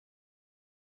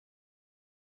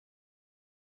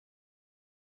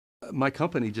My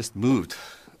company just moved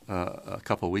a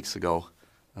couple of weeks ago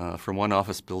from one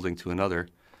office building to another.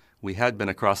 We had been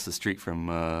across the street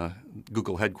from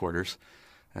Google headquarters,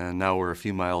 and now we're a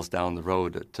few miles down the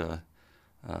road at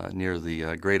near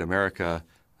the Great America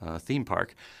theme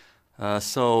park.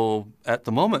 So at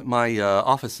the moment, my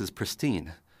office is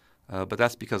pristine, but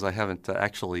that's because I haven't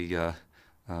actually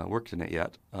worked in it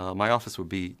yet. My office would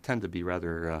tend to be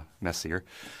rather messier.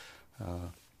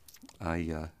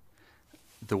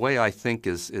 The way I think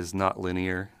is not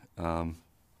linear.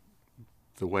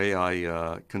 The way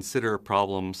I consider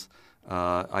problems,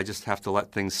 I just have to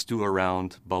let things stew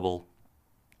around, bubble.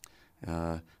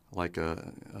 I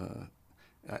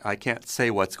can't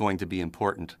say what's going to be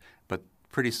important, but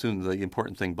pretty soon the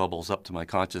important thing bubbles up to my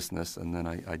consciousness, and then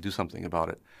I do something about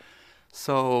it.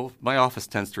 So my office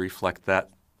tends to reflect that.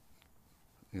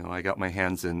 You know, I got my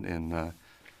hands in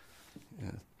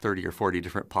 30 or 40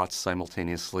 different pots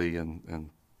simultaneously,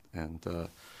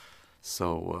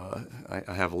 so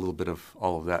I have a little bit of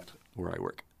all of that where I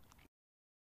work.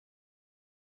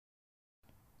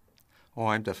 Oh,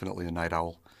 I'm definitely a night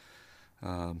owl.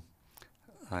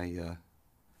 I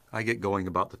get going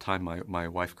about the time my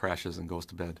wife crashes and goes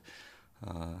to bed.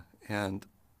 And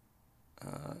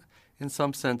in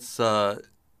some sense,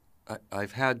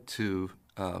 I've had to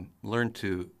learn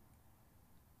to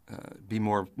be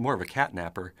more of a cat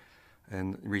napper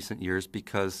in recent years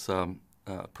because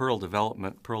Perl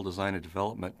design and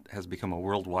development has become a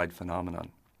worldwide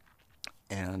phenomenon.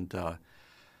 And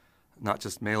not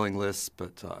just mailing lists,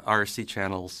 but RSC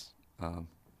channels,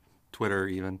 Twitter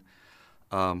even.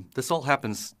 This all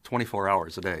happens 24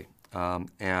 hours a day.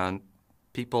 And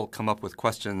people come up with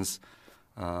questions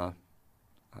at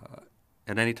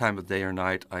any time of day or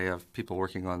night. I have people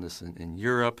working on this in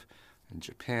Europe, in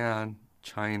Japan,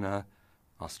 China,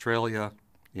 Australia,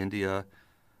 India,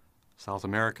 South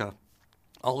America,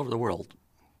 all over the world,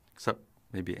 except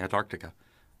maybe Antarctica.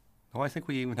 Oh, I think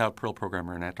we even have a Perl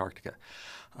programmer in Antarctica.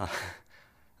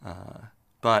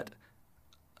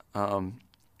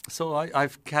 So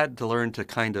I've had to learn to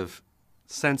kind of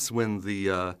sense when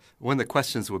the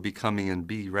questions would be coming and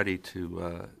be ready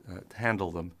to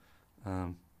handle them.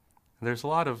 There's a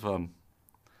lot of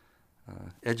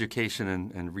education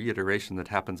and reiteration that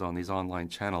happens on these online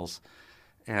channels,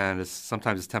 and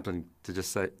sometimes it's tempting to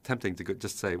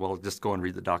just say, well, just go and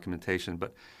read the documentation.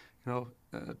 But you know,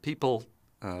 people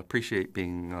appreciate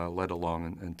being led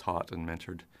along and taught and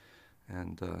mentored,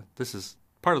 and this is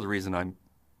part of the reason I'm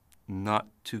not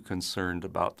too concerned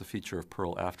about the future of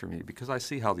Perl after me, because I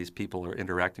see how these people are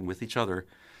interacting with each other,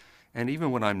 and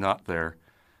even when I'm not there,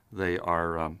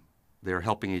 they're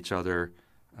helping each other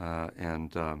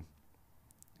and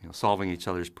solving each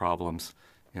other's problems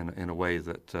in a way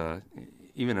that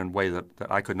that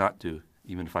I could not do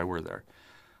even if I were there.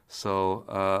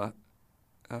 So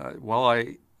while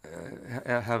I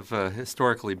have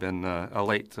historically been a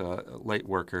late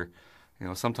worker,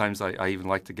 sometimes I even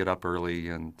like to get up early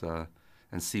and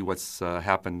see what's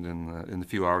happened in the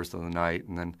few hours of the night,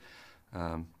 and then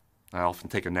I often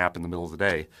take a nap in the middle of the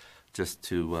day just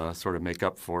to sort of make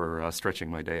up for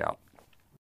stretching my day out.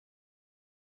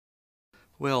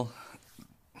 Well,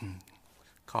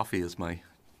 coffee is my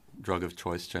drug of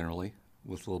choice generally,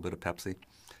 with a little bit of Pepsi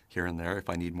here and there if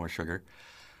I need more sugar.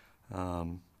 Yeah,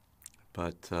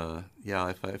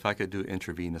 if I could do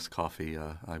intravenous coffee,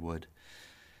 I would.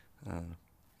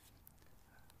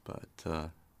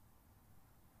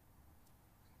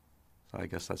 I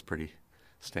guess that's pretty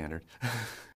standard.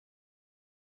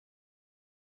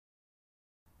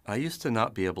 I used to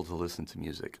not be able to listen to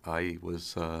music. I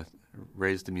was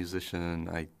raised a musician.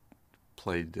 I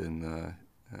played in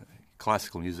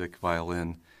classical music,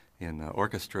 violin, in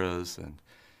orchestras and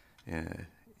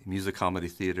music comedy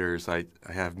theaters. I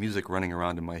have music running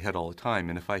around in my head all the time,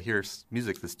 and if I hear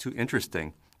music that's too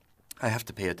interesting, I have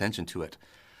to pay attention to it.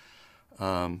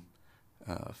 For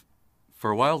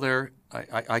a while there,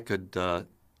 I could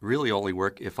really only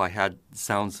work if I had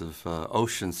sounds of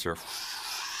ocean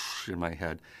surf in my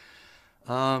head.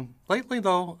 Lately,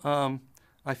 though,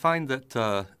 I find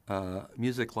that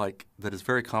music that is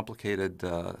very complicated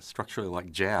structurally,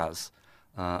 like jazz,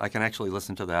 I can actually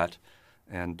listen to that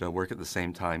and work at the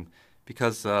same time,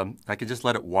 because I can just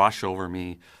let it wash over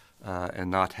me and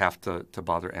not have to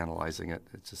bother analyzing it.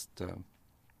 It's just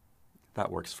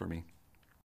that works for me.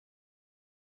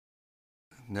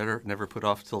 Never put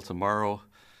off till tomorrow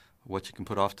what you can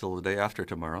put off till the day after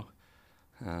tomorrow.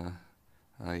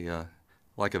 I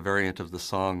like a variant of the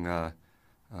song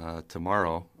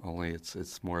Tomorrow, only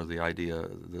it's more the idea,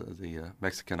 the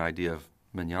Mexican idea of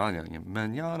mañana.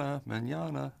 Mañana,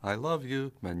 mañana, I love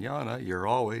you. Mañana, you're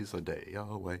always a day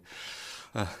away.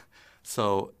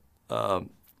 So,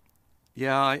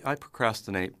 yeah, I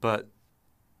procrastinate, but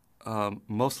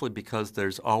mostly because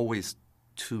there's always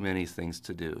too many things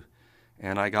to do.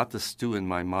 And I got this stew in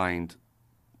my mind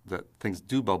that things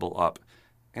do bubble up.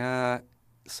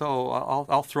 So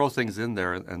I'll throw things in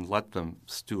there and let them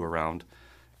stew around.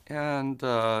 And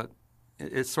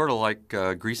it's sort of like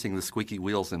greasing the squeaky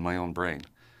wheels in my own brain.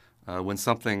 When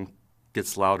something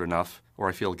gets loud enough, or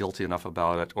I feel guilty enough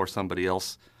about it, or somebody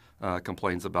else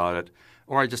complains about it,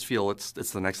 or I just feel it's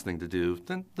the next thing to do,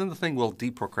 then the thing will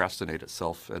deprocrastinate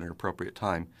itself at an appropriate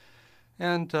time.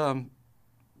 And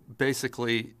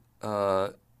basically,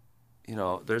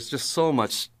 there's just so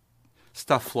much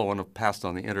stuff flowing past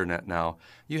on the internet now.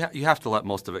 You have to let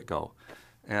most of it go.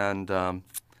 And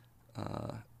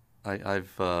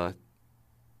I've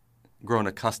grown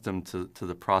accustomed to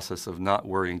the process of not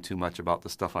worrying too much about the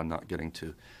stuff I'm not getting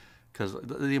to, because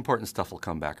the important stuff will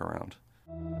come back around.